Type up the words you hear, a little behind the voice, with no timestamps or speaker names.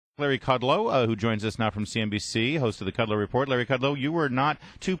Larry Kudlow, who joins us now from CNBC, host of the Kudlow Report. Larry Kudlow, you were not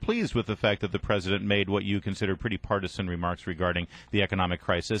too pleased with the fact that the president made what you consider pretty partisan remarks regarding the economic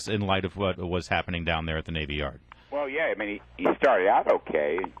crisis in light of what was happening down there at the Navy Yard. Well, yeah, I mean, he started out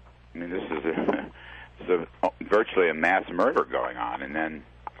okay. I mean, this is virtually a mass murder going on, and then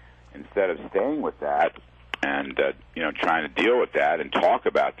instead of staying with that and trying to deal with that and talk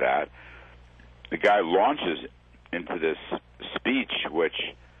about that, the guy launches into this speech, which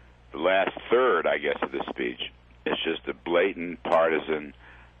the last third, I guess, of the speech is just a blatant partisan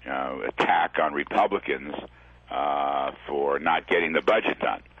attack on Republicans for not getting the budget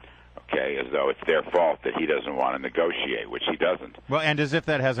done. Okay, as though it's their fault that he doesn't want to negotiate, which he doesn't. Well, and as if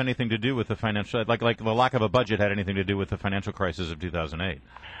that has anything to do with the financial, like the lack of a budget had anything to do with the financial crisis of 2008.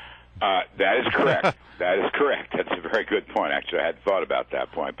 That is correct. That is correct. That's a very good point. Actually, I hadn't thought about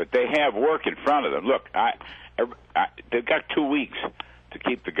that point. But they have work in front of them. Look, they've got 2 weeks to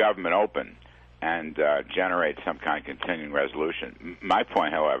keep the government open and generate some kind of continuing resolution. My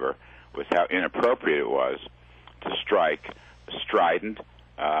point, however, was how inappropriate it was to strike strident,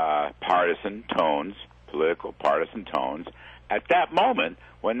 partisan tones, political partisan tones, at that moment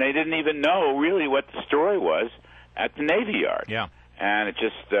when they didn't even know really what the story was at the Navy Yard. Yeah. And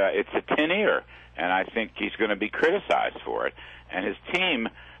it's a tin ear, and I think he's going to be criticized for it. And his team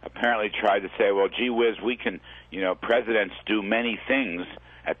apparently tried to say, well, gee whiz, we can, presidents do many things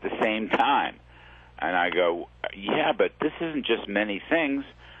at the same time. And I go, yeah, but this isn't just many things.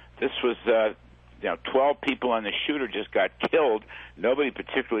 This was, 12 people and the shooter just got killed. Nobody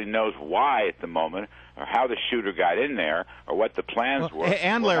particularly knows why at the moment, or how the shooter got in there, or what the plans were.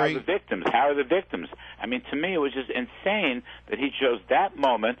 And Larry, how are the victims? I mean, to me, it was just insane that he chose that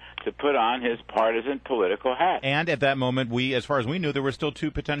moment to put on his partisan political hat. And at that moment, as far as we knew, there were still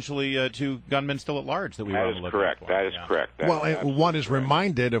two gunmen still at large that we were on the lookout for. That is correct. One is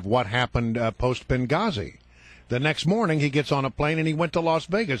reminded of what happened post Benghazi. The next morning, he gets on a plane and he went to Las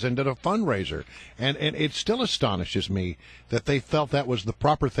Vegas and did a fundraiser. And it still astonishes me that they felt that was the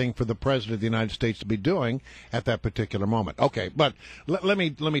proper thing for the President of the United States to be doing at that particular moment. Okay, but let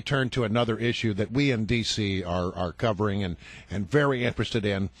me turn to another issue that we in D.C. are covering and very interested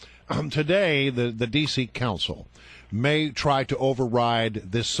in. Today, the D.C. Council may try to override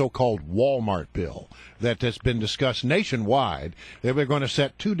this so-called Walmart bill that has been discussed nationwide. They were going to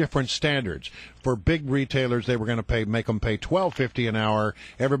set two different standards. For big retailers, they were going to make them pay $12.50 an hour.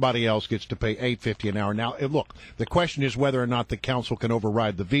 Everybody else gets to pay $8.50 an hour. Now, look, the question is whether or not the council can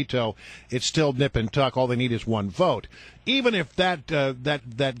override the veto. It's still nip and tuck. All they need is one vote. Even if that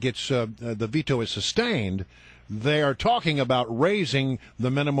gets the veto is sustained, they are talking about raising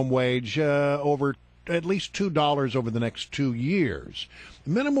the minimum wage over at least $2 over the next 2 years.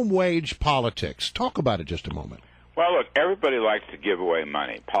 Minimum wage politics. Talk about it just a moment. Well, look, everybody likes to give away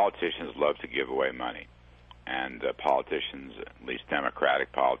money. Politicians love to give away money. And politicians, at least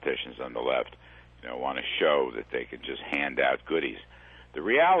Democratic politicians on the left, want to show that they can just hand out goodies. The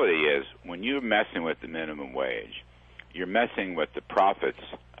reality is, when you're messing with the minimum wage, you're messing with the profits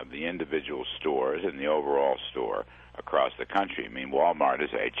of the individual stores and the overall store across the country. I mean, Walmart is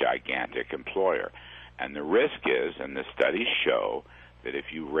a gigantic employer. And the risk is, and the studies show, that if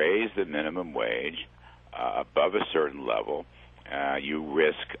you raise the minimum wage above a certain level, you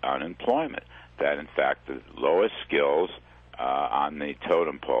risk unemployment. That, in fact, the lowest skills on the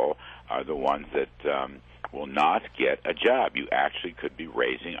totem pole are the ones that will not get a job. You actually could be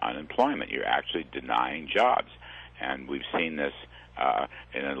raising unemployment. You're actually denying jobs. And we've seen this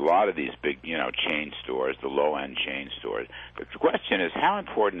in a lot of these big, chain stores, the low-end chain stores. The question is, how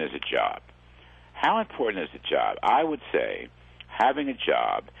important is a job? How important is a job? I would say having a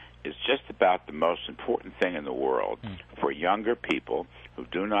job is just about the most important thing in the world for younger people who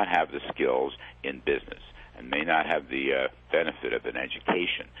do not have the skills in business and may not have the benefit of an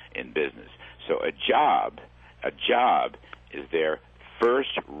education in business. So a job is their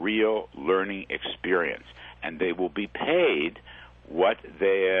first real learning experience, and they will be paid what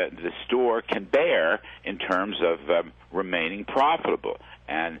the store can bear in terms of remaining profitable.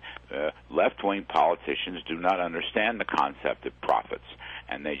 And left-wing politicians do not understand the concept of profits,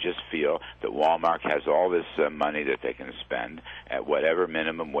 and they just feel that Walmart has all this money that they can spend at whatever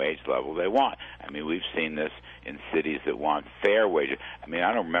minimum wage level they want. I mean, we've seen this in cities that want fair wages. I mean,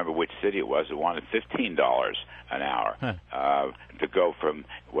 I don't remember which city it was that wanted $15 an hour to go from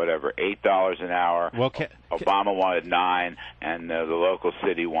whatever $8 an hour. Well, Obama wanted $9, and the local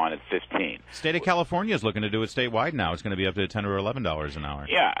city wanted $15. State of California is looking to do it statewide now. It's going to be up to $10 or $11 an hour.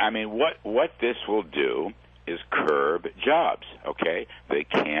 Yeah, I mean, what this will do is curb jobs. Okay, the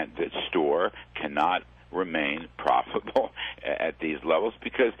store cannot remain profitable at these levels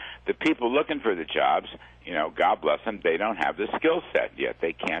because the people looking for the jobs, God bless them, they don't have the skill set yet.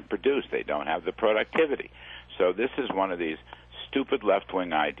 They can't produce. They don't have the productivity. So this is one of these stupid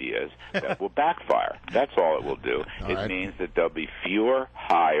left-wing ideas that will backfire. That's all it will do. It means that there'll be fewer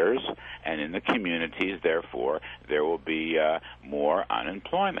hires, and in the communities, therefore, there will be more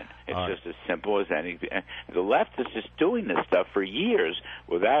unemployment. It's just as simple as anything. The left is just doing this stuff for years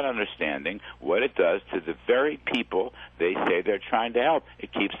without understanding what it does to the very people they say they're trying to help.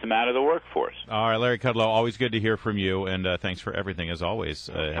 It keeps them out of the workforce. All right, Larry Kudlow, always good to hear from you, and thanks for everything as always.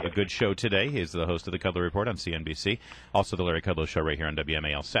 Have a good show today. He's the host of the Kudlow Report on CNBC. Also the Larry Kudlow Show right here on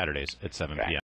WMAL Saturdays at 7 p.m.